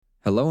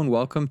Hello and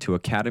welcome to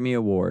Academy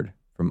Award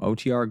from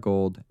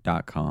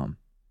OTRGold.com.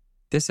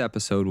 This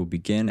episode will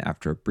begin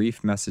after a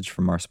brief message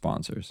from our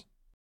sponsors.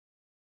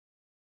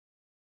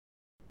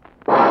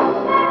 The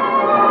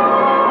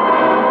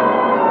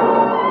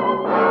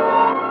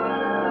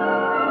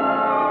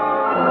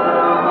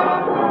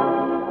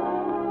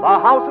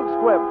House of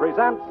Squibb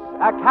presents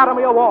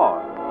Academy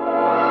Award.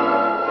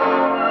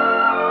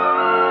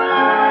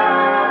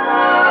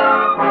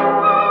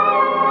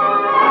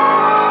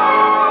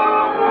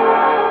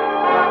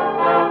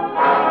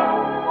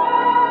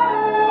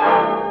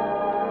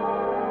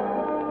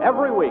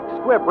 Every week,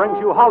 Squibb brings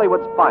you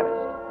Hollywood's finest.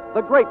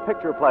 The great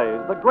picture plays,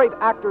 the great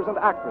actors and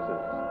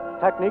actresses.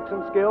 Techniques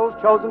and skills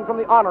chosen from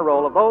the honor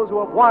roll of those who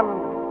have won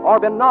or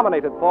been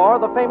nominated for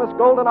the famous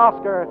Golden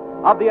Oscar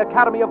of the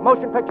Academy of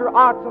Motion Picture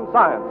Arts and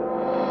Sciences.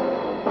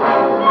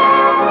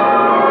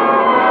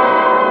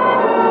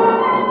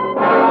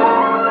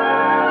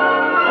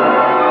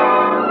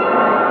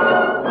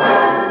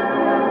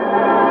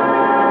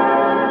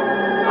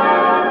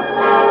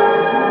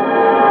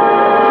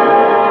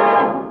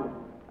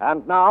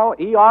 And now,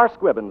 E.R.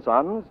 Squibb &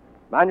 Sons,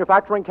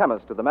 manufacturing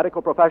chemist to the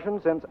medical profession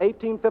since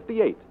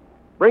 1858,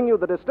 bring you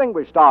the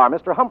distinguished star,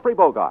 Mr. Humphrey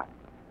Bogart,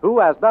 who,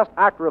 as Best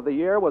Actor of the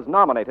Year, was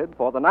nominated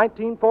for the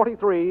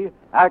 1943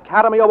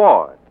 Academy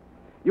Award.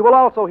 You will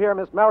also hear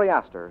Miss Mary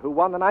Astor, who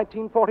won the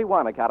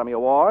 1941 Academy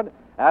Award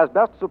as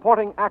Best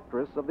Supporting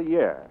Actress of the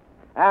Year,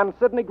 and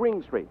Sidney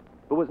Greenstreet,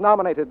 who was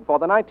nominated for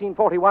the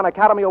 1941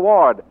 Academy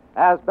Award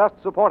as Best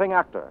Supporting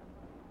Actor.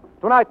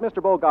 Tonight,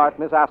 Mr. Bogart,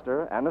 Miss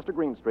Astor, and Mr.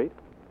 Greenstreet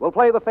will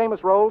play the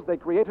famous roles they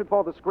created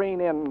for the screen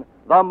in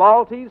The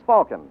Maltese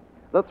Falcon,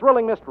 the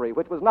thrilling mystery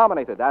which was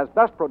nominated as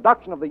Best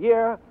Production of the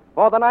Year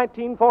for the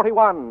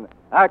 1941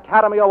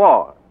 Academy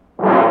Award.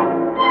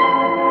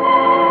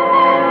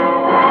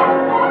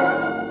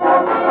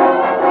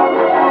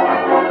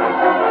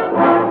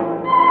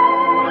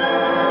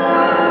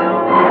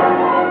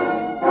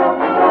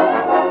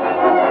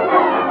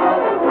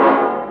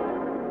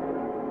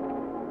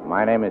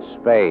 My name is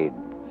Spade,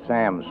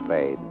 Sam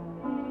Spade.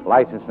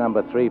 License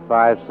number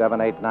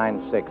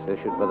 357896,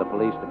 issued by the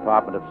Police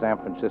Department of San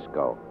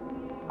Francisco.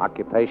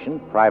 Occupation,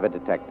 private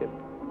detective,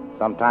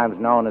 sometimes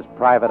known as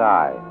Private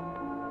Eye.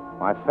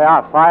 My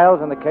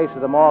files in the case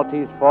of the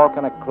Maltese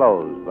Falcon are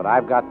closed, but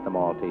I've got the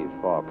Maltese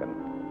Falcon.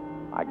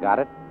 I got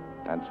it,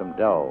 and some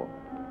dough.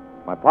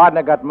 My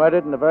partner got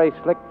murdered, and a very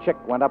slick chick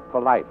went up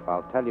for life.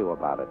 I'll tell you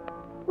about it.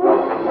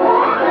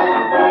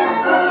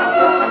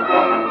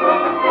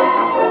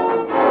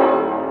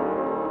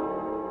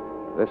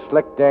 This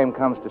slick dame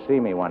comes to see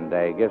me one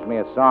day, gives me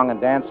a song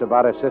and dance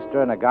about her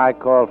sister and a guy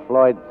called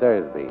Floyd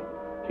Thursby.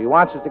 She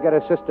wants us to get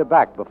her sister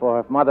back before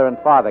her mother and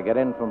father get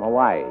in from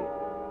Hawaii.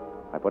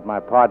 I put my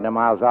partner,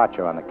 Miles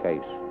Archer, on the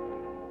case.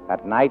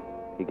 At night,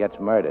 he gets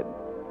murdered.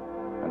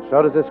 And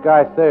so does this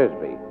guy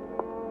Thursby.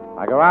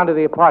 I go round to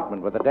the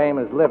apartment where the dame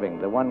is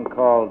living, the one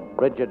called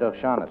Bridget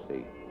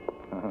O'Shaughnessy.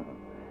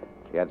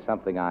 She had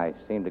something I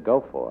seemed to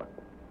go for.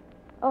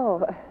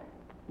 Oh,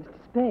 Mr.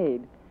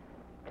 Spade,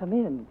 come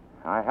in.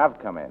 I have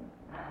come in.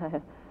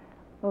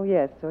 Oh,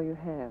 yes, so you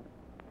have.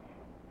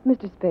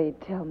 Mr. Spade,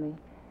 tell me,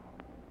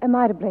 am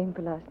I to blame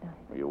for last night?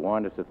 You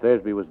warned us that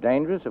Thursby was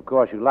dangerous. Of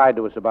course, you lied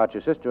to us about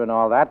your sister and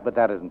all that, but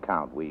that doesn't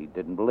count. We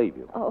didn't believe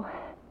you. Oh,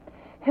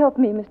 help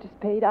me, Mr.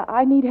 Spade.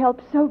 I need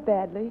help so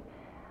badly.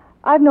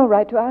 I've no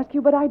right to ask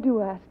you, but I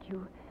do ask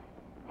you.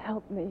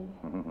 Help me.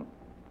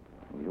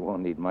 You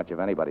won't need much of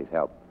anybody's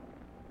help.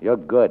 You're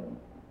good.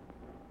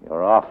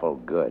 You're awful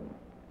good.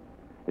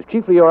 It's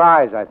chiefly your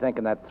eyes, I think,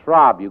 and that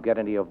throb you get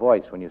into your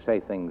voice when you say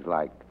things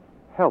like,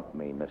 "Help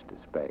me, Mr.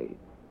 Spade."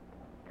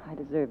 I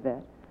deserve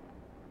that.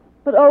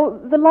 But, oh,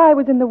 the lie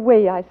was in the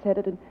way I said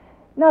it, and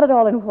not at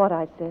all in what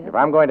I said. If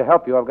I'm going to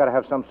help you, I've got to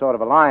have some sort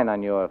of a line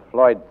on your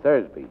Floyd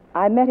Thursby.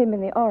 I met him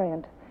in the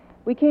Orient.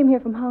 We came here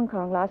from Hong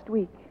Kong last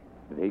week.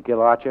 Did he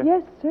kill Archer?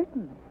 Yes,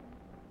 certainly.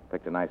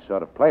 Picked a nice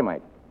sort of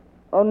playmate.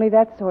 Only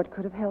that sort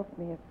could have helped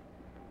me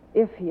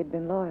if he had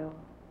been loyal.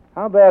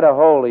 How bad a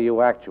hole are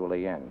you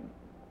actually in?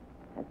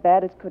 As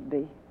bad as could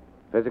be.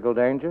 Physical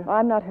danger?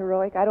 I'm not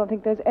heroic. I don't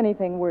think there's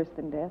anything worse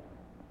than death.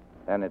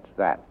 Then it's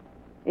that.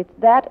 It's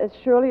that as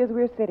surely as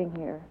we're sitting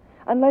here.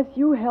 Unless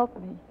you help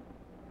me.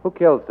 Who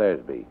killed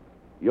Thursby?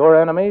 Your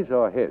enemies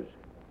or his?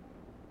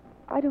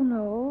 I don't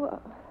know.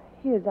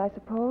 His, I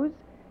suppose.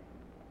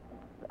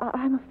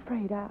 I'm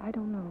afraid. I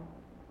don't know.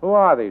 Who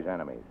are these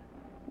enemies?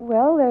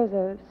 Well, there's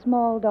a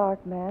small,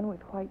 dark man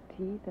with white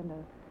teeth and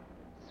a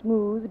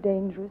smooth,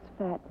 dangerous,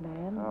 fat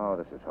man. Oh,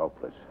 this is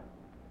hopeless.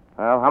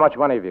 Well, how much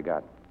money have you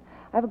got?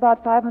 I have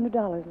about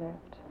 $500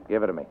 left.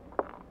 Give it to me.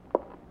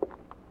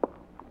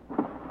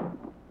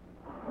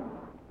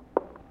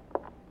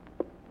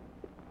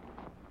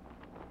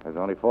 There's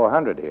only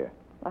 400 here.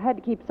 I had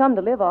to keep some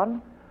to live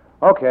on.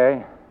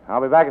 Okay.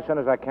 I'll be back as soon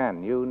as I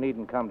can. You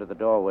needn't come to the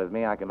door with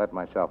me. I can let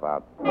myself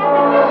out.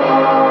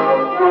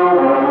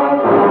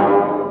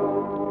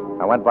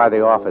 I went by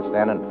the office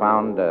then and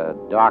found a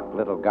dark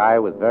little guy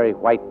with very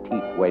white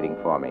teeth waiting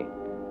for me.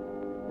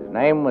 His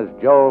name was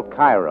Joel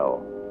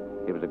Cairo.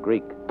 He was a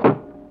Greek.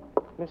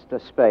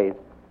 Mr. Spade,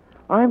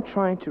 I'm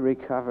trying to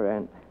recover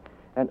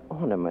an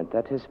ornament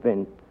that has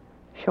been,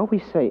 shall we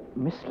say,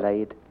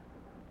 mislaid.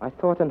 I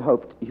thought and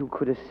hoped you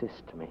could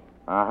assist me.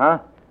 Uh-huh.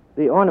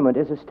 The ornament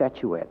is a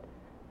statuette,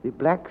 the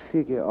black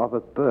figure of a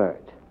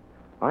bird.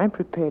 I'm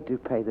prepared to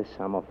pay the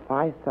sum of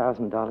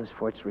 $5,000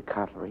 for its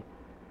recovery,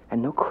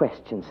 and no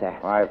questions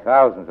asked.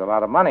 5,000's a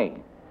lot of money.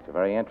 It's a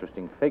very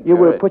interesting figure. You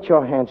will put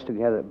your hands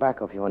together at the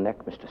back of your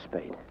neck, Mr.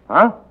 Spade.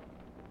 Huh?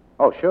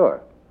 Oh,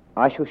 sure.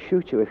 I shall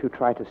shoot you if you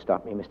try to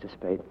stop me, Mr.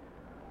 Spade.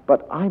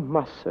 But I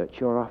must search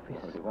your office.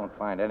 Well, you won't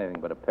find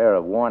anything but a pair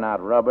of worn-out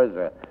rubbers,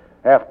 a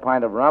half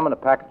pint of rum, and a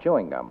pack of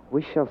chewing gum.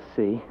 We shall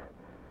see.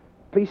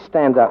 Please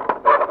stand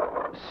up.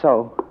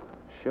 So.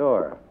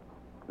 Sure.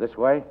 This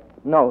way?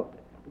 No,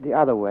 the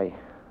other way.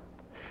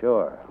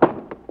 Sure.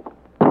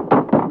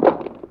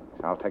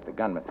 I'll take the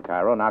gun, Mr.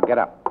 Cairo. Now get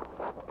up.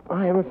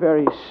 I am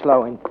very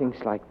slow in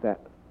things like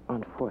that,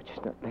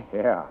 unfortunately.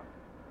 Yeah.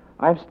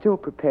 I'm still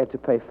prepared to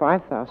pay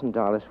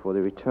 $5,000 for the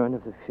return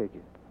of the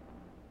figure.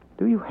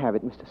 Do you have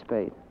it, Mr.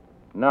 Spade?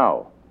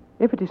 No.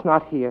 If it is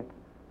not here,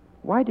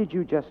 why did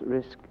you just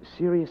risk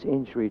serious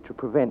injury to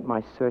prevent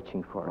my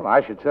searching for it? Well,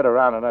 I should sit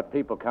around and let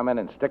people come in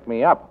and stick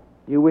me up.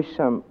 You wish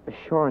some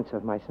assurance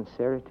of my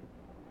sincerity?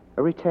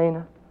 A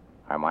retainer?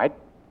 I might.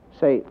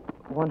 Say,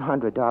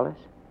 $100?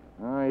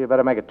 Oh, you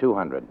better make it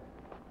 200.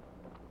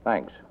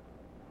 Thanks.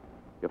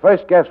 Your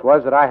first guess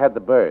was that I had the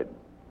bird.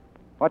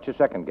 What's your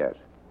second guess?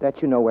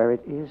 That you know where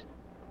it is,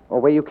 or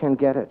where you can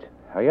get it.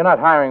 You're not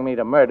hiring me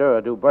to murder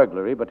or do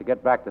burglary, but to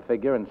get back the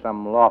figure in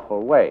some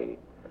lawful way.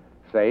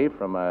 Say,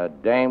 from a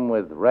dame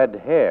with red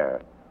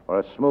hair, or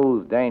a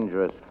smooth,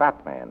 dangerous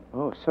fat man.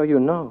 Oh, so you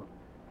know.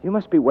 You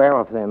must beware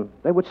of them.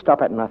 They would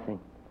stop at nothing.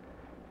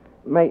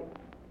 May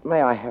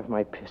I have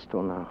my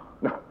pistol now?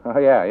 Oh,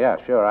 yeah,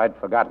 sure. I'd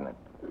forgotten it.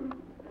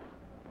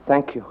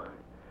 Thank you.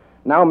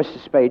 Now,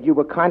 Mr. Spade, you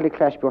will kindly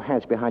clasp your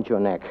hands behind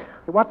your neck.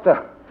 What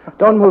the...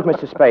 Don't move,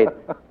 Mr. Spade.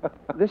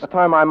 This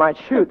time I might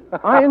shoot.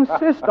 I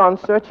insist on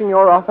searching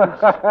your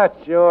office.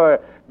 Sure.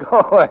 Go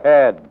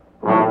ahead.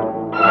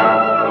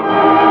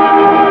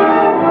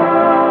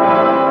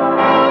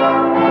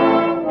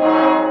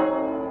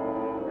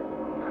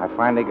 I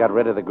finally got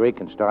rid of the Greek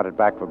and started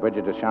back for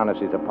Bridget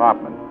O'Shaughnessy's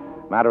apartment.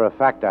 Matter of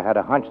fact, I had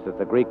a hunch that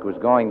the Greek was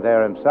going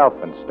there himself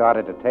and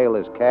started to tail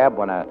his cab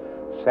when a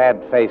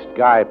sad-faced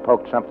guy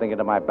poked something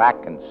into my back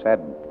and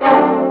said...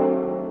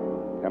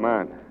 Come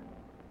on.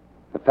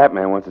 The fat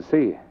man wants to see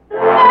you.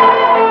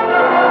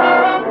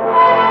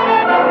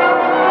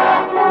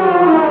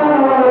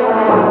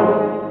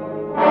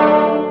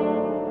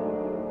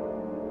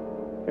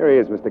 Here he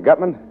is, Mr.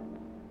 Gutman.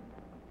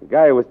 The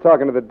guy who was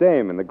talking to the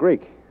dame and the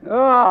Greek.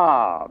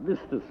 Ah,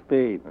 Mr.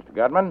 Spade. Mr.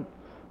 Gutman?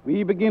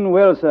 We begin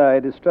well, sir. I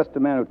distrust a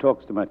man who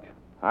talks too much.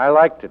 I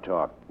like to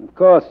talk. Of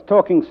course,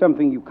 talking's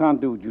something you can't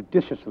do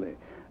judiciously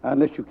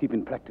unless you keep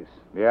in practice.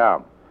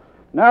 Yeah.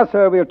 Now,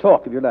 sir, we'll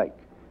talk if you like.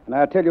 And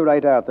I'll tell you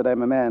right out that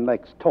I'm a man who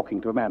likes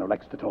talking to a man who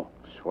likes to talk.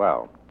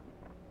 Swell.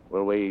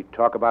 Will we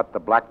talk about the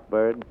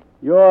blackbird?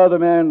 You're the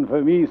man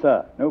for me,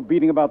 sir. No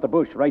beating about the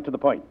bush, right to the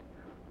point.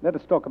 Let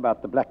us talk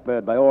about the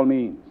blackbird by all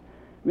means.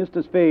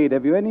 Mr. Spade,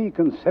 have you any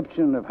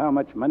conception of how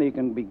much money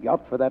can be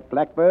got for that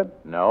blackbird?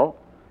 No.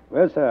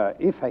 Well, sir,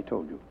 if I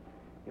told you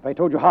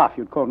half,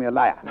 you'd call me a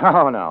liar.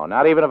 No,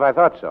 not even if I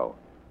thought so.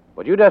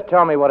 Would you just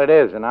tell me what it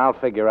is, and I'll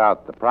figure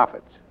out the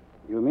profits.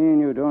 You mean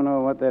you don't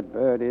know what that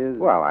bird is?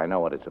 Well, I know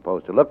what it's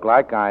supposed to look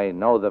like. I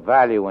know the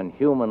value in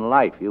human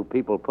life you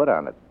people put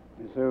on it.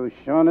 So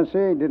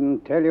Shaughnessy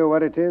didn't tell you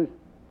what it is?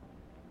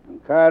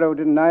 And Cairo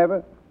didn't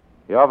either?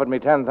 He offered me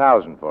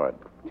 $10,000 for it.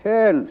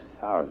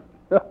 10,000.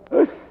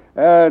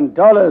 And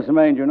dollars,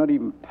 mind you, not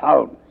even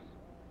pounds.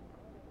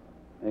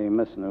 They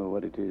must know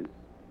what it is.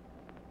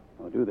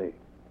 Or do they?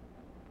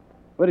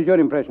 What is your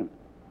impression?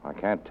 I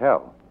can't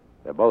tell.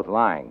 They're both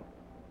lying.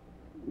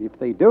 If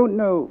they don't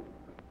know,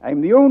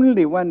 I'm the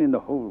only one in the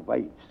whole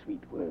wide,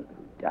 sweet world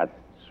who does.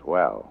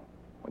 Swell.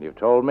 When you've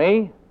told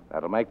me,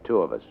 that'll make two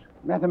of us.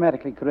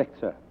 Mathematically correct,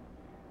 sir.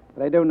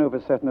 But I don't know for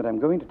certain that I'm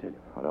going to tell you.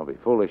 Oh, don't be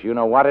foolish. You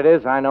know what it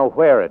is. I know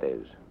where it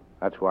is.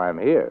 That's why I'm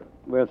here.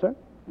 Well, sir,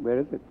 where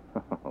is it?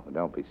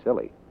 Don't be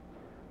silly.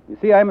 You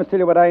see, I must tell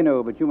you what I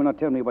know, but you will not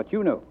tell me what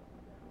you know.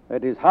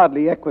 That is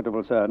hardly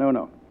equitable, sir.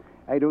 No.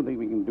 I don't think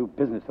we can do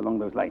business along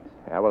those lines.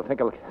 Yeah, well,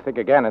 think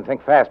again and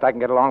think fast. I can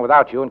get along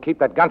without you and keep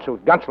that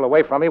Gunchel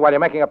away from me while you're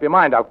making up your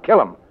mind. I'll kill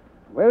him.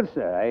 Well,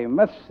 sir, I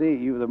must say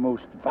you've the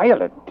most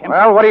violent temper.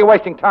 Well, what are you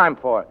wasting time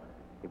for?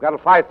 You've got till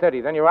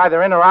 5:30. Then you're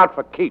either in or out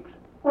for keeps.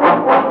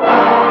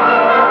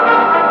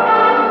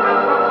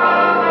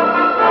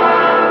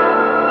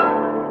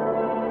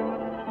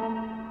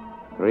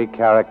 3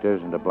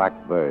 characters and a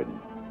blackbird.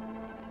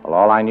 Well,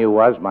 all I knew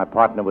was my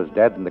partner was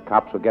dead, and the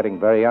cops were getting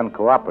very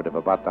uncooperative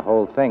about the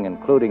whole thing,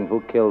 including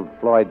who killed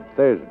Floyd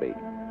Thursby.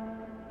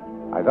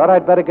 I thought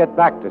I'd better get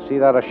back to see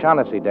that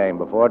O'Shaughnessy dame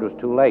before it was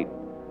too late.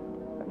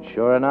 And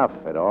sure enough,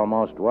 it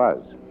almost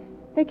was.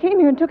 They came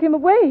here and took him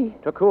away.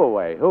 Took who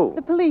away? Who?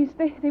 The police.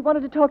 They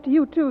wanted to talk to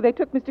you, too. They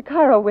took Mr.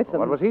 Cairo with them.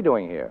 What was he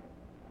doing here?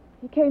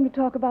 He came to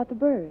talk about the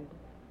bird.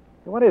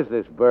 What is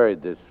this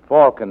bird, this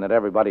falcon that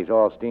everybody's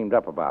all steamed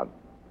up about?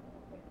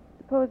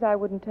 Suppose I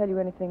wouldn't tell you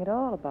anything at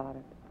all about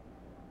it.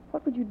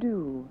 What would you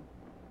do?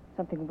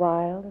 Something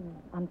wild and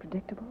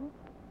unpredictable?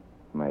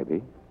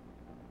 Maybe.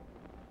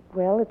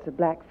 Well, it's a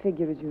black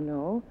figure, as you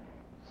know,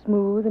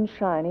 smooth and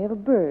shiny, of a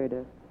bird,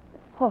 a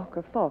hawk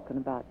or falcon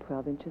about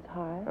 12 inches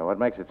high. What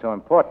makes it so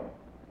important?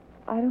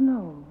 I don't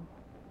know.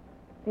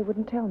 They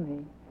wouldn't tell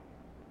me.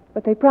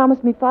 But they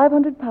promised me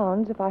 500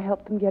 pounds if I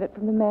helped them get it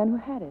from the man who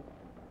had it.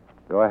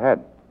 Go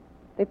ahead.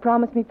 They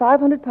promised me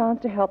 500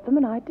 pounds to help them,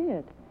 and I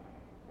did.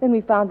 Then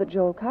we found that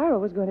Joel Cairo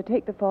was going to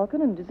take the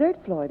falcon and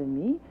desert Floyd and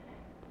me.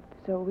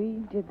 So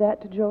we did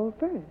that to Joel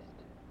first.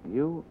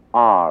 You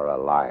are a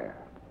liar.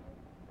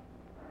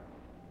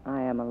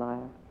 I am a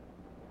liar.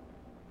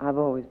 I've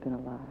always been a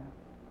liar.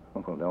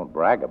 Well, don't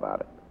brag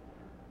about it.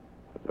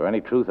 Is there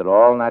any truth at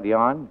all in that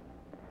yarn?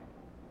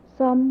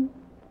 Some,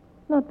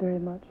 not very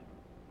much.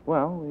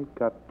 Well, we've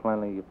got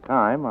plenty of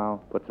time.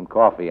 I'll put some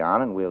coffee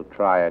on and we'll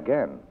try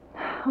again.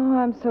 Oh,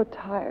 I'm so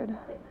tired.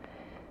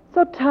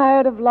 So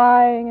tired of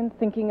lying and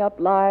thinking up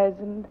lies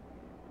and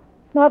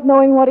not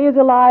knowing what is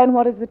a lie and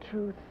what is the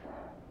truth.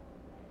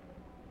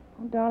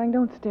 Oh, darling,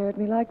 don't stare at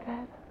me like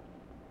that.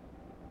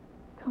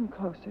 Come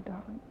closer,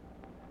 darling.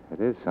 It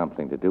is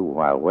something to do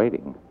while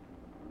waiting.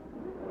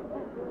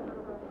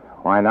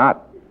 Why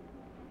not?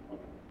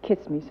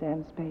 Kiss me,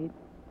 Sam Spade.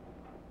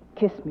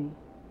 Kiss me.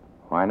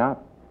 Why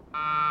not?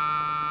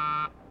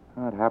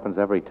 Oh, it happens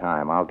every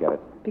time. I'll get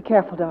it. Be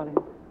careful, darling.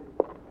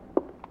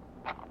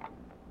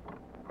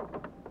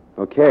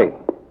 Okay.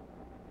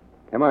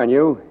 Come on,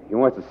 you. He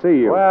wants to see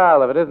you.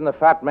 Well, if it isn't the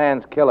fat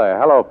man's killer.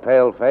 Hello,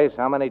 paleface.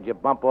 How many did you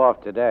bump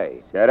off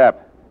today? Shut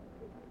up.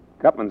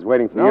 Gutman's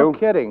waiting for No you.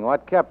 kidding.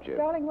 What kept you?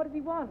 Darling, what does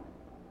he want?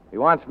 He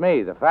wants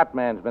me. The fat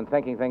man's been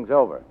thinking things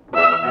over.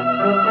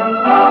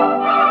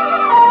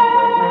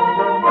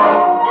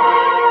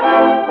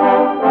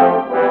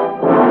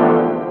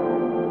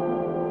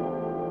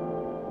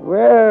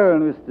 Well,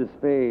 Mr.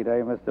 Spade,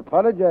 I must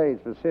apologize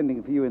for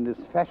sending for you in this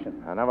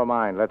fashion. Now, never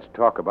mind. Let's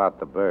talk about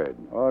the bird.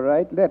 All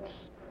right, let's.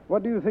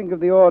 What do you think of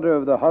the order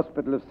of the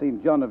Hospital of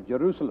St. John of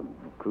Jerusalem?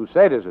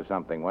 Crusaders or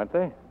something, weren't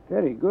they?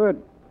 Very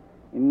good.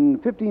 In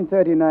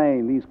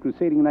 1539, these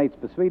crusading knights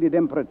persuaded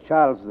Emperor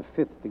Charles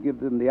V to give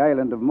them the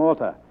island of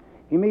Malta.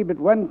 He made but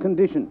one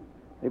condition.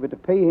 They were to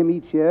pay him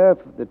each year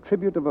for the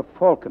tribute of a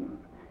falcon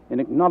in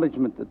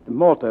acknowledgement that the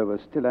Malta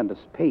was still under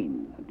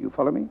Spain. Do you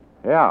follow me?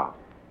 Yeah.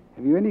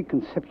 Have you any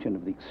conception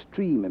of the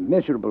extreme,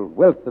 immeasurable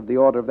wealth of the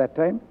order of that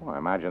time? Well, I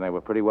imagine they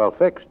were pretty well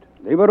fixed.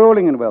 They were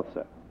rolling in wealth,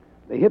 sir.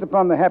 They hit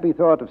upon the happy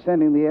thought of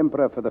sending the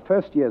emperor for the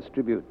first year's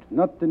tribute,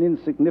 not an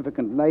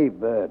insignificant live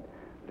bird,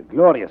 but a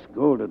glorious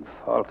golden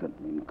falcon,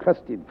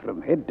 encrusted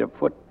from head to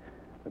foot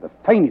with the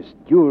finest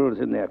jewels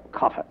in their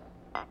coffers.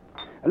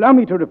 Allow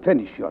me to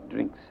replenish your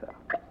drink, sir.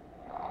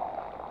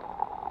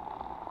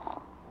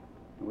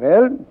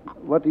 Well,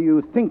 what do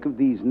you think of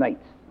these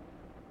knights?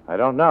 I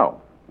don't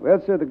know.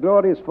 Well, sir, the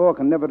glorious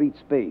falcon never reached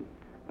Spain.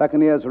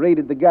 Buccaneers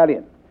raided the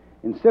galleon.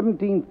 In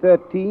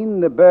 1713,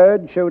 the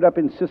bird showed up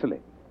in Sicily.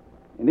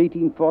 In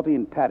 1840,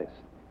 in Paris.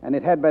 And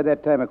it had by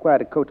that time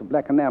acquired a coat of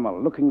black enamel,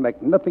 looking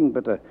like nothing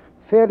but a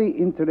fairly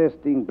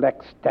interesting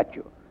black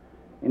statue.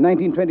 In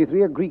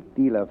 1923, a Greek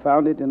dealer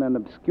found it in an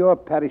obscure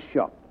Paris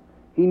shop.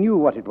 He knew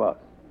what it was.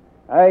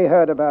 I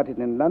heard about it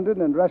in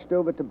London and rushed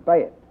over to buy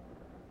it.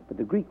 But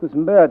the Greek was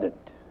murdered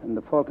and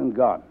the falcon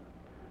gone.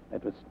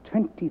 That was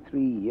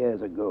 23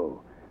 years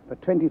ago. For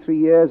 23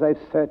 years, I've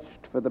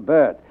searched for the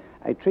bird.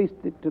 I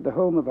traced it to the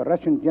home of a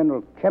Russian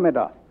General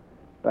Kemedov,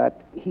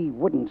 but he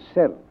wouldn't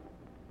sell,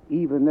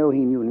 even though he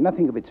knew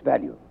nothing of its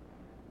value.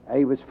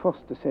 I was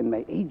forced to send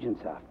my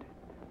agents after it.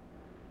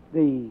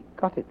 They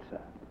got it,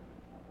 sir,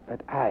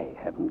 but I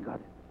haven't got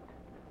it.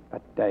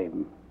 But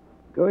I'm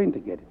going to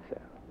get it,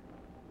 sir.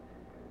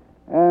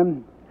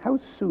 How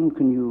soon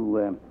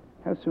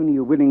are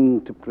you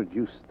willing to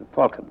produce the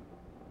falcon?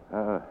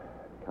 A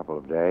couple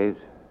of days.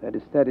 That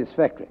is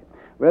satisfactory.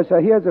 Well,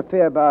 sir, here's a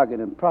fair bargain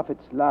and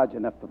profits large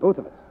enough for both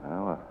of us.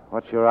 Well,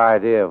 what's your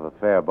idea of a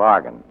fair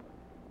bargain?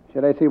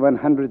 Shall I say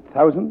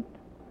 100,000?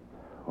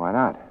 Why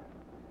not?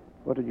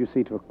 What did you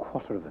say to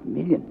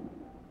 $250,000?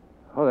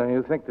 Oh, then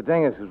you think the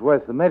dingus is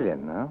worth $1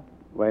 million, huh?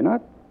 Why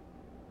not?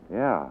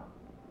 Yeah.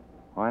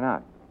 Why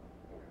not?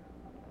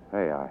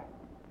 Hey, I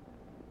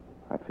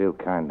feel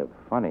kind of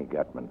funny,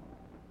 Gutman.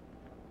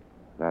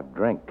 That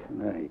drink.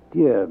 My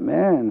dear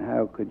man,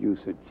 how could you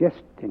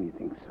suggest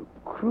anything so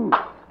cruel?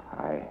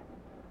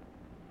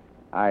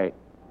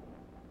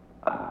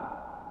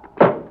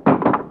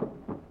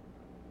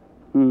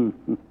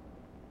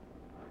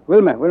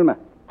 Wilma.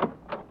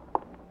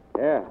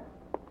 Yeah.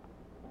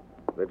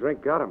 The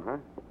drink got him, huh?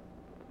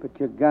 Put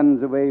your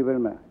guns away,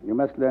 Wilma. You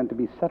must learn to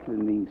be subtle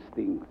in these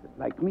things,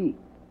 like me.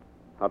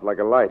 Hot like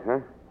a light, huh?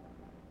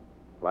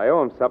 Well, I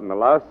owe him something, the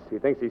louse. He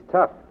thinks he's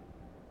tough.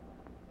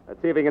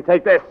 Let's see if he can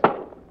take this.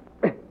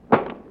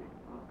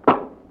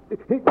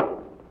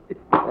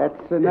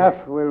 That's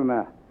enough,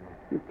 Wilma.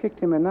 You've kicked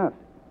him enough.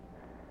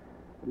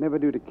 It'd never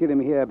do to kill him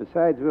here.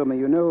 Besides, Wilma,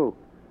 you know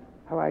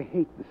how I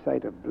hate the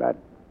sight of blood.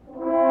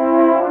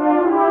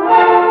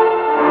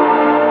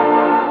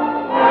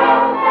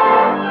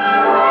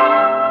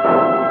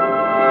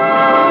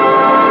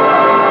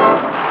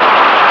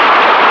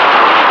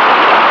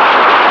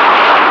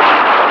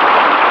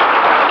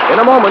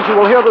 moment, you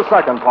will hear the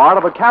second part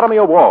of Academy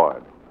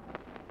Award.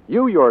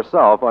 You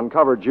yourself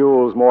uncover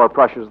jewels more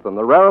precious than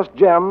the rarest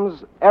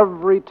gems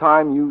every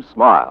time you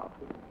smile.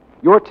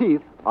 Your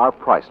teeth are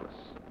priceless.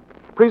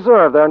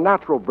 Preserve their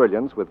natural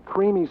brilliance with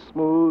creamy,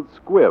 smooth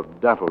Squibb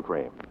dental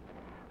cream.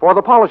 For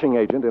the polishing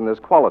agent in this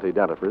quality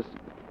dentifrice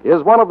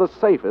is one of the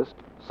safest,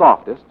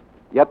 softest,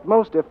 yet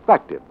most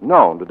effective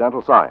known to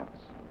dental science.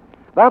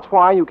 That's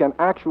why you can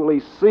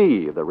actually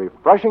see the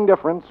refreshing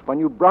difference when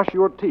you brush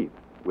your teeth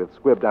with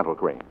Squibb dental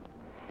cream.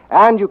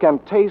 And you can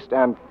taste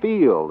and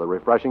feel the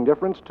refreshing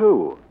difference,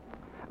 too.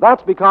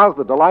 That's because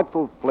the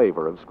delightful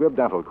flavor of Squibb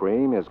dental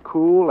cream is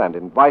cool and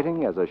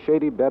inviting as a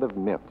shady bed of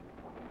mint.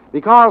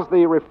 Because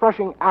the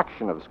refreshing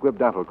action of Squibb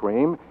dental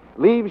cream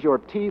leaves your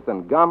teeth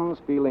and gums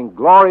feeling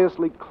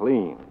gloriously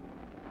clean.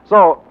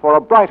 So, for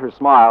a brighter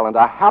smile and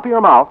a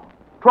happier mouth,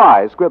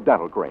 try Squibb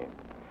dental cream,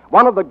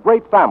 one of the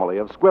great family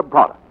of Squibb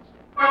products.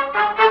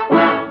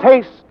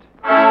 Taste,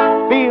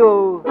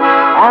 feel,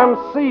 and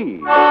see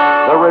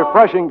the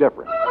refreshing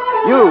difference.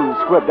 Use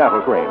Squibb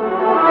dental cream.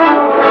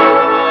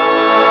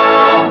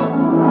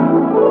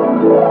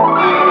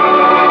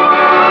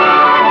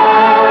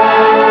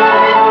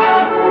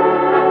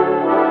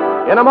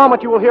 In a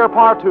moment, you will hear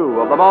part 2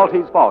 of The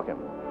Maltese Falcon.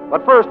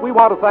 But first, we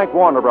want to thank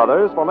Warner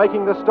Brothers for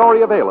making this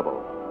story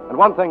available. And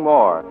one thing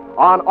more.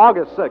 On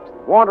August 6th,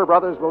 Warner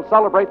Brothers will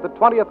celebrate the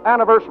 20th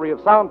anniversary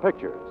of Sound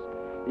Pictures.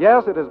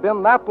 Yes, it has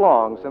been that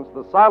long since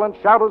the silent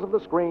shadows of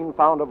the screen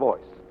found a voice.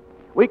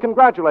 We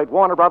congratulate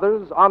Warner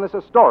Brothers on this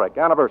historic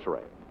anniversary.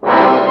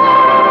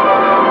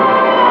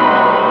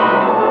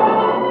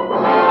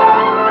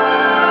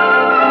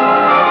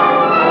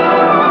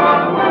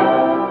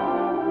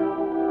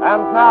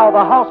 And now,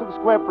 the House of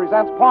Squibb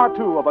presents part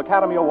 2 of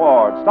Academy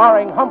Award,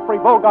 starring Humphrey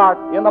Bogart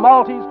in The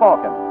Maltese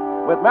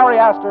Falcon, with Mary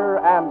Astor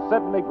and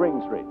Sidney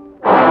Greenstreet.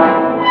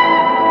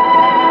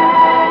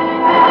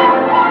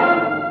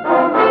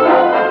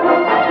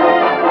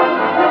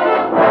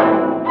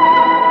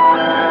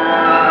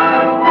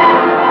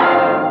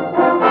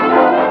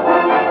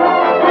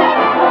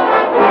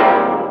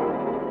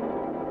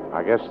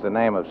 I guess the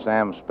name of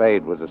Sam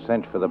Spade was a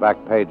cinch for the back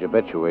page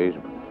obituaries,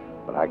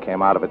 but I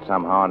came out of it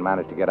somehow and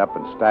managed to get up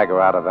and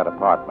stagger out of that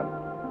apartment.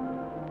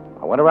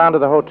 I went around to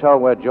the hotel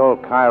where Joel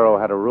Cairo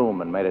had a room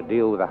and made a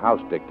deal with the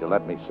house dick to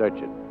let me search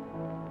it.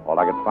 All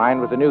I could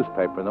find was a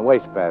newspaper in the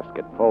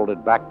wastebasket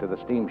folded back to the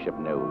steamship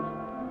news.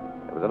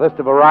 There was a list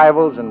of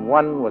arrivals, and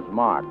one was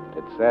marked.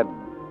 It said,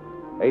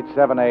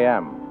 8:07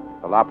 a.m.,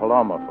 the La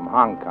Paloma from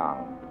Hong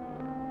Kong.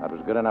 That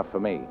was good enough for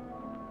me.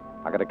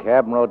 I got a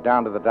cab and rode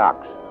down to the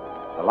docks.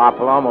 The La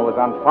Paloma was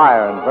on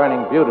fire and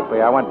burning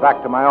beautifully. I went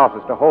back to my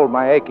office to hold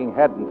my aching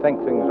head and think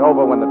things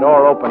over when the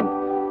door opened.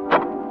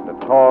 A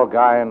tall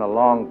guy in a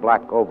long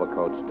black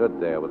overcoat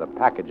stood there with a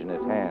package in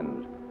his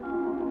hands,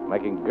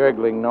 making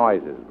gurgling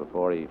noises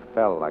before he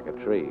fell like a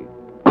tree.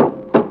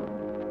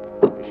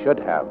 He should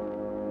have.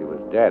 He was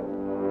dead.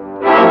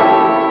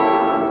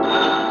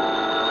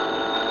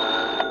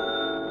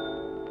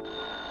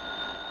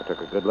 I took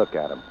a good look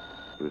at him.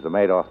 He was the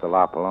mate off the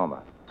La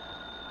Paloma.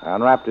 I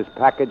unwrapped his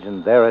package,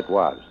 and there it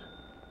was.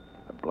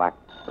 The black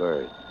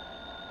bird.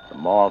 The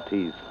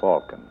Maltese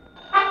Falcon.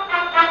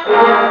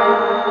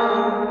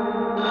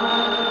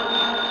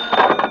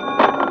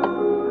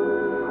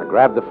 I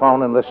grabbed the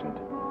phone and listened.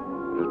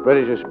 It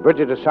was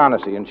Bridget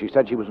O'Shaughnessy, and she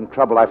said she was in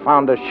trouble. I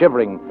found her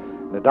shivering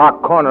in a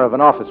dark corner of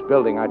an office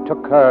building. I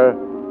took her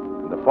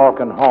and the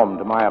Falcon home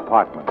to my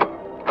apartment.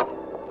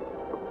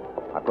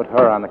 I put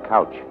her on the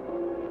couch.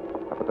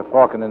 I put the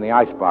Falcon in the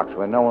icebox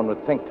where no one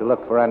would think to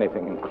look for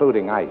anything,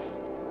 including ice.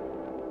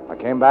 I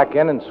came back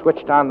in and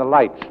switched on the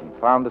lights and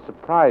found a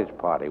surprise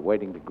party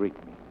waiting to greet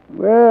me.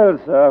 Well,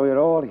 sir, we're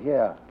all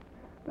here.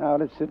 Now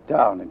let's sit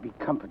down and be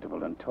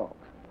comfortable and talk.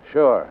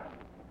 Sure.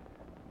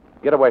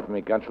 Get away from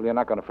me, Gunchel. You're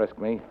not going to frisk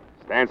me.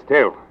 Stand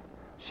still.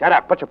 Shut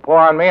up. Put your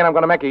paw on me, and I'm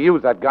going to make you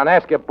use that gun.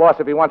 Ask your boss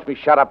if he wants me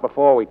shut up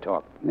before we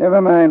talk.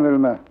 Never mind,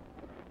 Wilmer.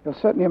 You're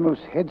certainly a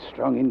most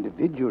headstrong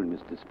individual,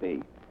 Mr.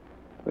 Spade.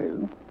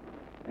 Well,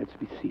 let's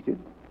be seated.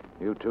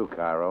 You too,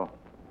 Cairo.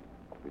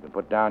 You can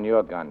put down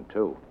your gun,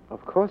 too.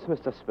 Of course,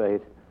 Mr.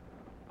 Spade.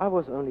 I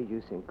was only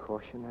using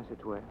caution, as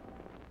it were.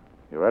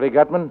 You ready,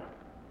 Gutman?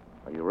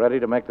 Are you ready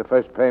to make the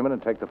first payment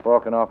and take the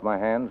Falcon off my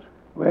hands?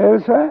 Well,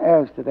 sir,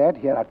 as to that,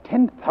 here are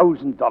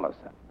 $10,000,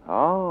 sir.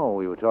 Oh,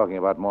 we were talking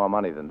about more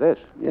money than this.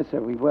 Yes,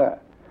 sir, we were.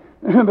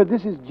 But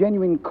this is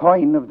genuine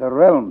coin of the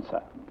realm,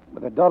 sir.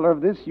 With $1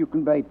 of this, you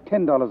can buy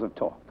 $10 of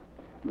talk.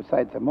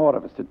 Besides, there are more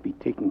of us that'd be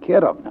taken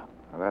care of now.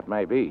 Well, that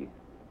may be.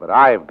 But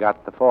I've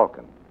got the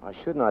Falcon. I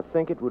should not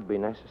think it would be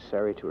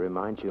necessary to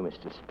remind you,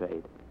 Mr.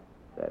 Spade,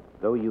 that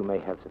though you may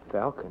have the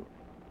Falcon,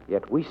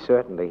 yet we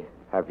certainly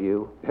have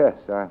you. Yes,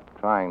 I'm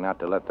trying not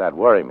to let that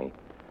worry me.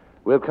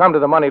 We'll come to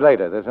the money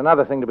later. There's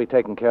another thing to be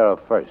taken care of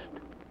first.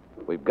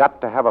 We've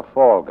got to have a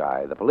fall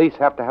guy. The police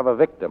have to have a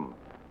victim.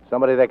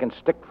 Somebody they can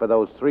stick for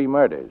those 3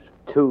 murders.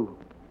 2.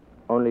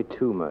 Only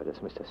 2 murders,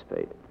 Mr.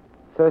 Spade.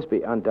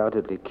 Thursby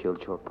undoubtedly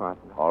killed your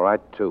partner. All right,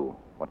 2.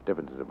 What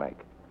difference does it make?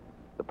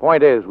 The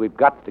point is, we've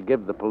got to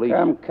give the police...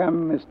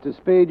 Come, Mr.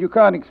 Spade. You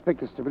can't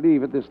expect us to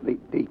believe at this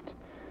late date.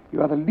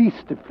 You are the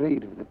least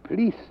afraid of the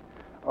police,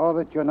 or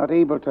that you're not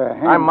able to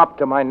handle... I'm up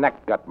to my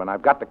neck, Gutman.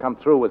 I've got to come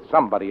through with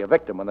somebody, a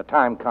victim, when the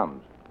time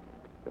comes.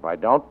 If I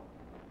don't,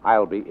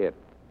 I'll be it.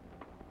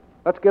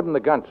 Let's give him the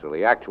gunsel.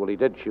 He actually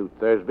did shoot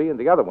Thursby, and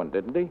the other one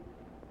didn't he?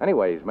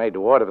 Anyway, he's made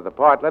to order for the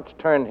part. Let's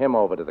turn him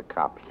over to the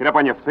cops. Get up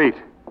on your feet.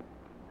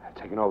 I've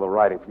taken all the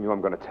riding from you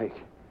I'm going to take.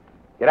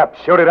 Get up.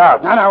 Shoot it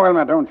out. No,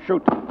 Wilmer, don't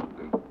shoot.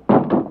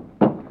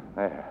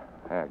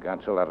 There,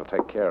 Gunsel, that'll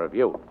take care of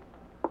you.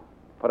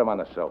 Put him on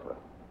the sofa.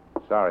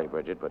 Sorry,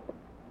 Bridget, but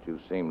you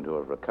seem to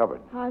have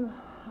recovered.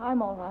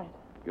 I'm all right.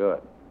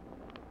 Good.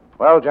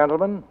 Well,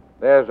 gentlemen,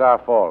 there's our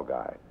fall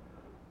guy.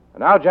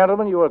 And now,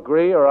 gentlemen, you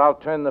agree or I'll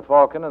turn the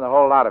Falcon and the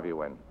whole lot of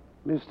you in.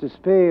 Mr.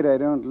 Spade, I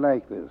don't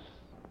like this.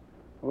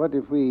 What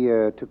if we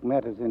took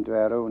matters into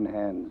our own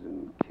hands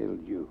and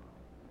killed you?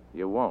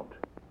 You won't,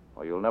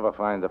 or you'll never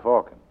find the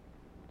Falcon.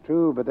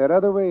 True, but there are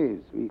other ways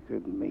we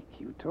could make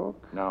you talk.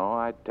 No,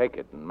 I'd take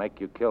it and make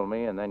you kill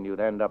me, and then you'd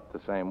end up the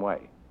same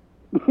way.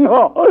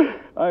 No,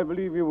 I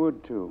believe you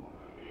would, too.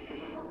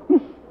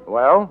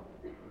 Well?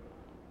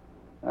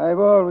 I've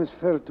always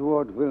felt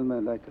toward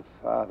Wilmer like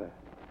a father.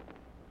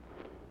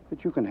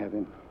 But you can have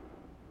him.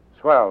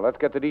 Swell. Let's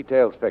get the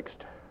details fixed.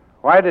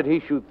 Why did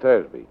he shoot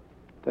Thursby?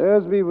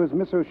 Thursby was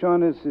Miss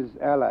O'Shaughnessy's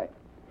ally.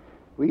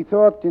 We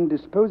thought in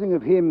disposing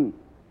of him,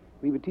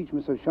 we would teach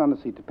Miss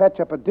O'Shaughnessy to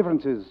patch up her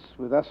differences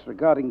with us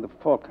regarding the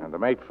Falcon. And the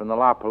mate from the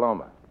La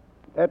Paloma.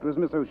 That was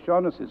Miss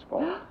O'Shaughnessy's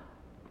fault.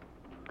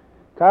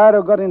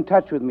 Cairo got in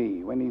touch with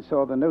me when he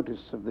saw the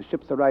notice of the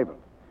ship's arrival.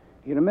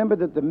 He remembered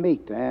that the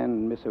mate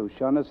and Miss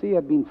O'Shaughnessy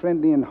had been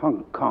friendly in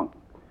Hong Kong.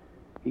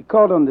 He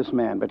called on this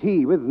man, but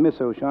he, with Miss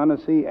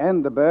O'Shaughnessy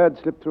and the bird,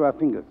 slipped through our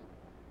fingers.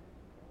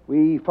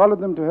 We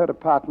followed them to her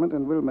apartment,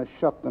 and Wilmer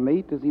shot the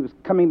mate as he was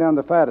coming down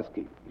the fire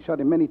escape. He shot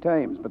him many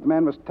times, but the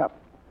man was tough,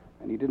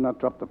 and he did not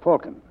drop the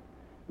Falcon.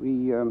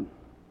 We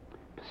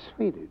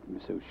persuaded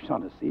Miss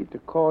O'Shaughnessy to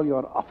call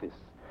your office.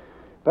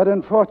 But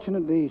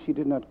unfortunately, she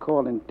did not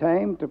call in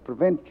time to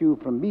prevent you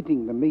from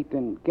meeting the mate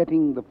and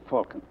getting the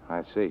Falcon.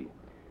 I see.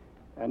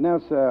 And now,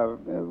 sir,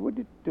 would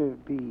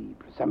it be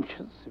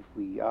presumptuous if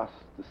we asked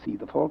to see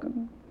the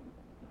Falcon?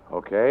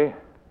 Okay.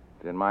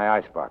 It's in my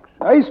icebox.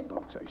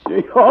 Icebox, I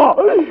see.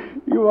 Oh,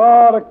 you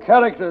are a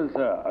character,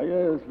 sir.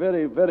 Yes,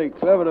 very, very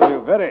clever of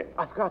you, very.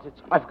 I've got it.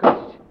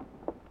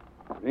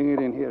 Bring it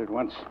in here at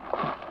once.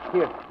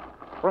 Here,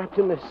 wrapped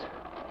in this.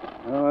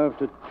 Now,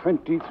 after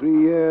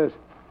 23 years.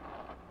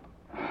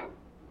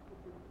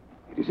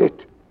 It is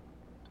it.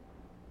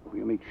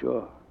 We'll make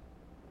sure.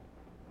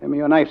 Lend me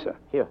your knife, sir.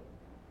 Here.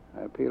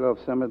 I'll peel off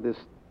some of this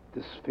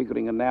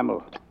disfiguring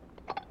enamel.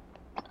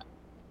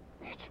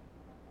 It's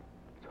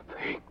a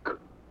fake.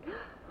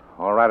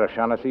 All right,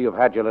 O'Shaughnessy, you've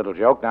had your little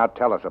joke. Now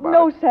tell us about it.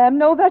 No, Sam,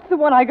 no, that's the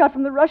one I got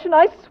from the Russian,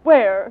 I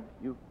swear.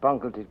 You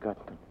bungled it,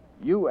 Gutman.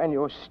 You and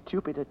your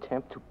stupid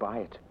attempt to buy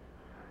it.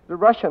 The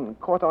Russian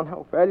caught on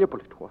how valuable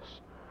it was.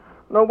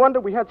 No wonder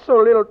we had so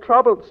little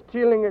trouble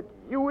stealing it.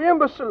 You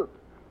imbecile!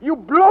 You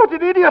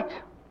bloated idiot!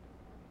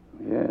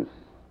 Yes.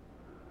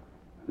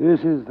 This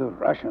is the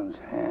Russian's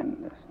hand.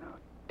 There's no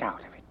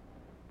doubt of it.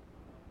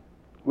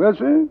 Well,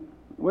 sir,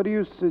 what do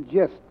you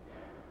suggest?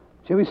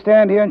 Shall we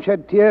stand here and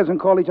shed tears and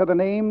call each other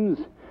names?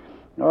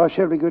 Or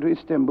shall we go to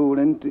Istanbul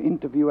and to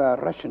interview our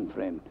Russian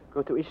friend?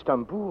 Go to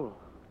Istanbul?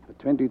 For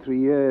 23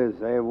 years,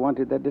 I have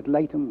wanted that little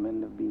item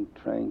and have been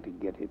trying to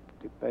get it.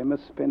 If I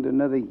must spend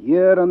another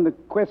year on the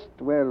quest,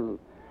 well,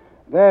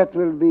 that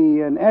will be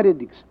an added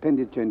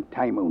expenditure in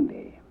time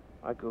only.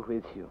 I go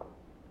with you.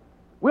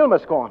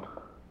 Wilmer's gone.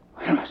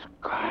 Wilmer's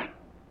gone.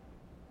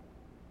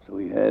 So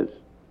he has.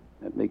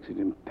 That makes it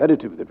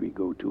imperative that we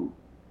go too.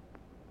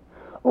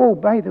 Oh,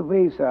 by the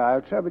way, sir,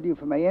 I'll trouble you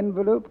for my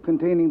envelope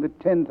containing the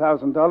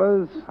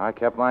 $10,000. I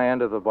kept my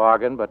end of the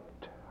bargain, but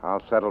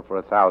I'll settle for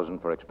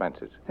 $1,000 for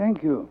expenses.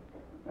 Thank you.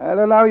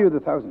 I'll allow you the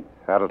 $1,000.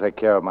 That'll take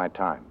care of my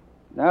time.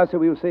 Now, sir,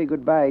 we'll say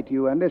goodbye to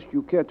you unless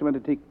you care to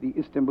undertake the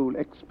Istanbul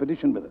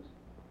expedition with us.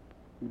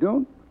 You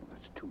don't?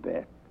 That's too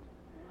bad.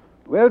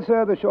 Well,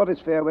 sir, the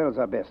shortest farewells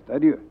are best.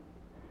 Adieu.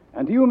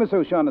 And to you, Miss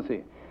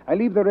O'Shaughnessy, I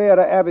leave the rare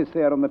avis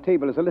there on the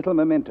table as a little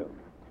memento.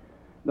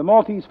 The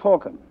Maltese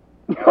Falcon.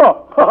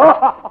 All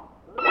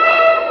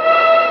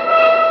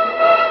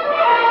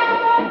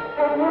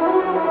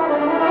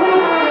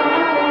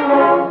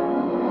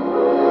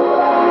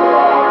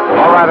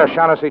right,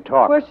 O'Shaughnessy,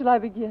 talk. Where shall I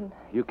begin?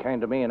 You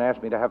came to me and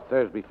asked me to have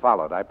Thursby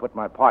followed. I put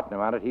my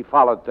partner on it. He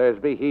followed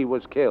Thursby. He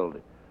was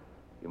killed.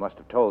 You must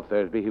have told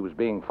Thursby he was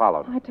being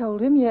followed. I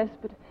told him, yes,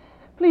 but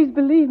please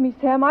believe me,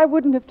 Sam, I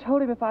wouldn't have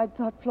told him if I'd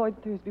thought Floyd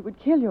Thursby would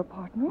kill your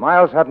partner.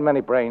 Miles hadn't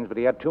many brains, but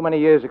he had too many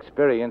years'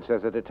 experience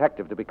as a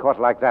detective to be caught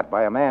like that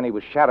by a man he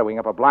was shadowing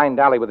up a blind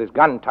alley with his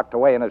gun tucked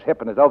away in his hip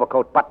and his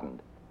overcoat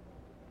buttoned.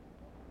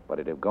 But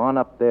it'd have gone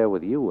up there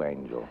with you,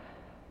 Angel.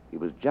 He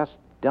was just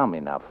dumb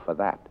enough for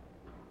that.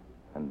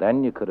 And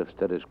then you could have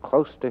stood as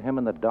close to him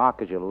in the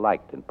dark as you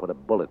liked and put a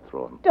bullet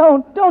through him.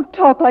 Don't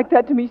talk like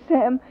that to me,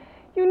 Sam.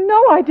 You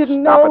know I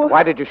didn't Stop know. it.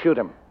 Why did you shoot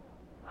him?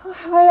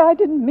 I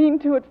didn't mean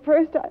to at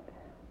first.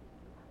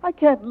 I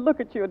can't look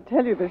at you and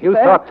tell you this. You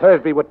Sam. thought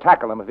Thursby would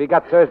tackle him. If he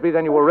got Thursby,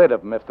 then you were rid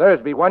of him. If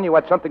Thursby won, you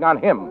had something on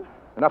him.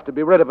 Enough to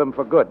be rid of him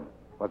for good.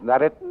 Wasn't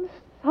that it?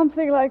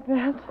 Something like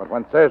that. But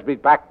when Thursby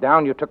backed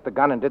down, you took the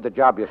gun and did the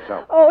job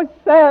yourself. Oh,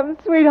 Sam,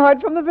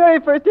 sweetheart, from the very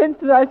first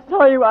instant I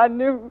saw you, I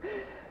knew.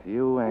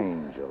 You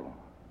angel.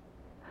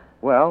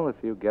 Well, if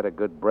you get a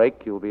good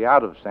break, you'll be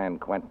out of San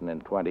Quentin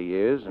in 20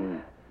 years,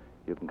 and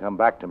you can come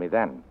back to me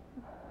then.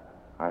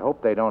 I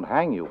hope they don't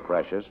hang you,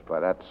 Precious, by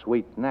that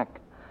sweet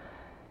neck.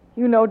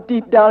 You know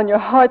deep down in your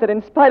heart that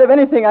in spite of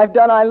anything I've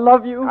done, I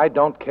love you. I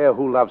don't care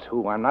who loves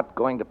who. I'm not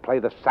going to play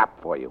the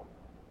sap for you.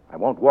 I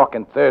won't walk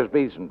in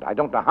Thursby's, and I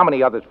don't know how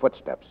many others'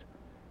 footsteps.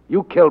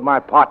 You killed my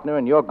partner,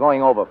 and you're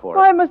going over for it.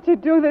 Why must you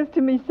do this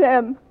to me,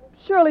 Sam?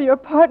 Surely your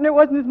partner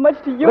wasn't as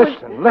much to you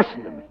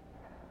Listen to me.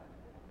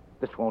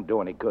 This won't do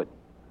any good.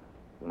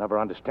 You'll never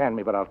understand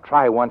me, but I'll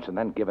try once and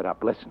then give it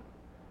up. Listen.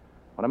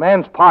 When a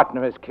man's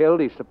partner is killed,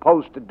 he's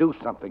supposed to do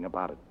something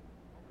about it.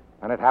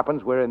 And it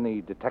happens we're in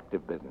the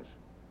detective business.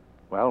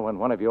 Well, when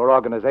one of your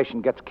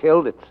organization gets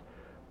killed, it's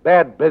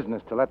bad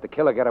business to let the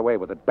killer get away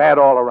with it. Bad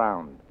all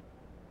around.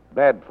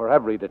 Bad for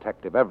every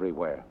detective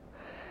everywhere.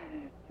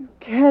 You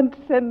can't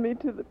send me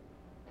to the...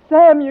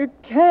 Sam, you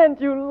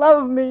can't. You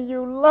love me.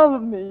 You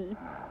love me.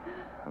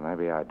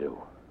 Maybe I do.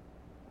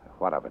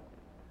 What of it?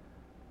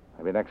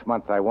 Maybe next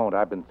month I won't.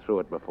 I've been through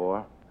it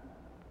before.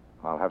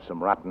 I'll have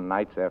some rotten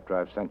nights after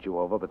I've sent you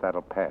over, but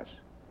that'll pass.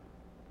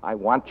 I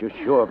want you,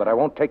 sure, but I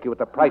won't take you at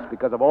the price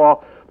because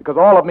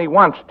all of me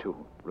wants to,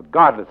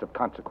 regardless of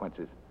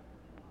consequences.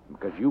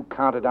 Because you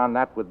counted on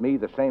that with me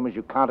the same as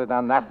you counted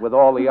on that with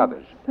all the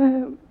others.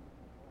 Sam,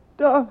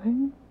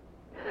 darling,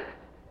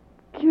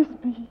 kiss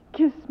me,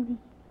 kiss me.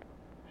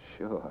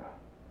 Sure.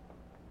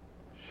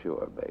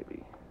 Sure,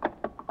 baby.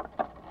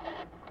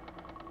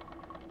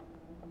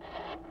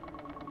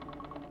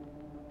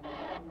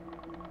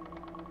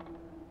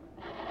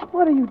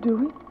 What are you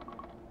doing?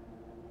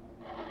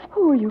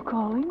 Who are you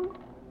calling?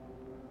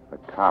 The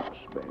cops,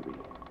 baby.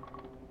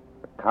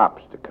 The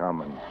cops to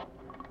come and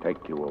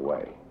take you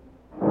away.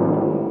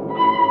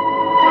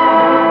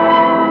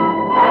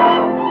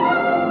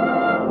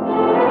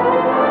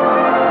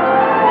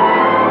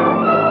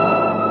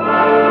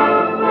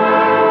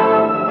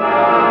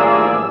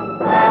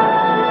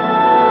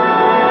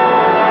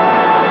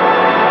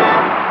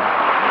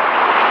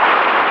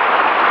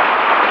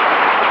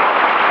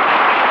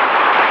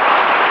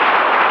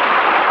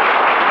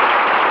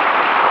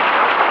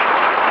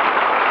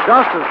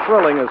 Just as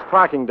thrilling as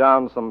tracking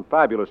down some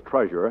fabulous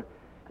treasure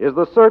is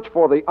the search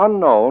for the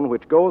unknown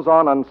which goes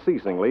on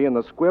unceasingly in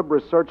the Squibb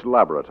Research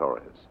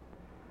Laboratories.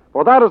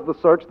 For that is the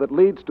search that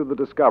leads to the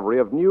discovery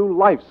of new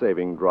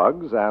life-saving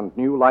drugs and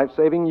new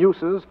life-saving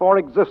uses for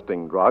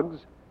existing drugs.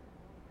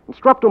 And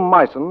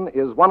streptomycin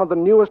is one of the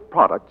newest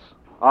products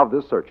of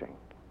this searching.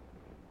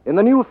 In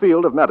the new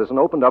field of medicine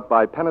opened up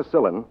by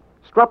penicillin,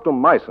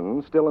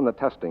 streptomycin, still in the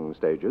testing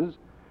stages,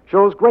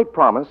 shows great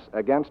promise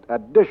against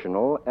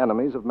additional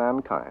enemies of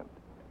mankind.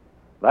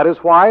 That is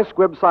why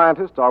Squibb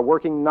scientists are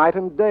working night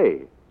and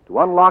day to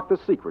unlock the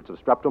secrets of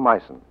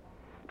streptomycin,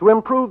 to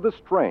improve the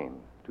strain,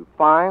 to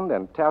find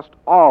and test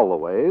all the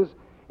ways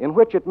in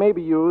which it may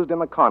be used in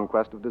the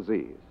conquest of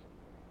disease.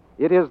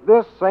 It is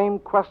this same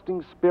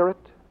questing spirit,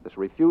 this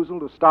refusal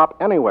to stop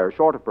anywhere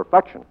short of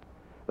perfection,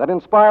 that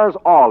inspires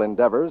all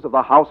endeavors of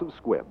the House of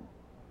Squibb.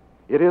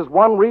 It is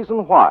one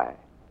reason why,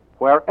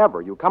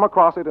 wherever you come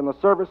across it in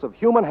the service of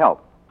human health,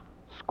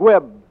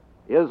 Squibb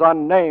is a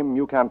name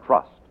you can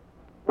trust.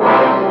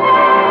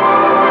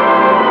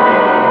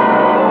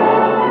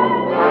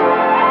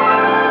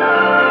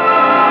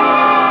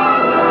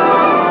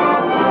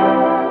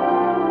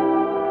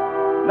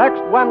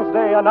 Next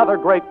Wednesday, another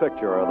great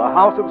picture. The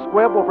House of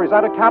Squibb will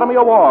present Academy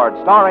Award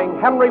starring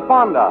Henry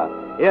Fonda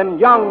in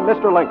Young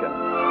Mr. Lincoln.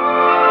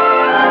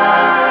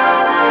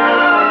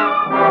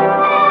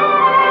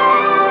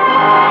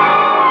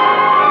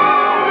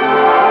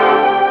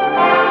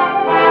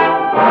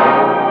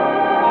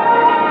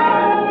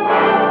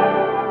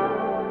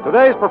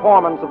 Today's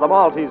performance of The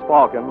Maltese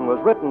Falcon was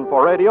written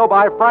for radio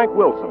by Frank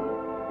Wilson,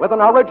 with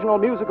an original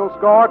musical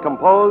score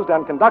composed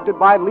and conducted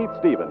by Leith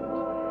Stevens.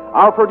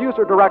 Our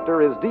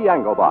producer-director is Dee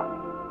Engelbach.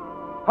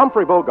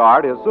 Humphrey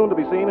Bogart is soon to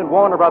be seen in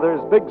Warner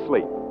Brothers' Big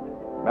Sleep.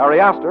 Mary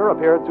Astor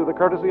appeared through the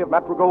courtesy of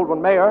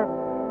Metro-Goldwyn-Mayer,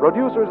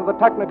 producers of the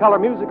Technicolor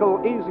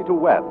musical Easy to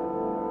Wed.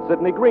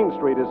 Sidney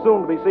Greenstreet is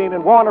soon to be seen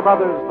in Warner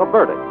Brothers' The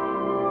Verdict.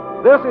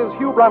 This is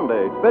Hugh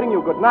Brundage bidding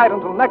you good night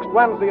until next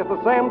Wednesday at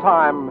the same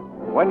time,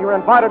 when you're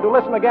invited to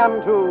listen again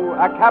to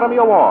Academy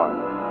Award,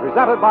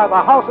 presented by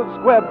the House of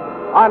Squibb,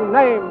 a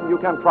name you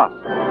can trust.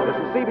 This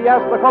is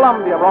CBS, the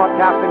Columbia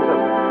Broadcasting System.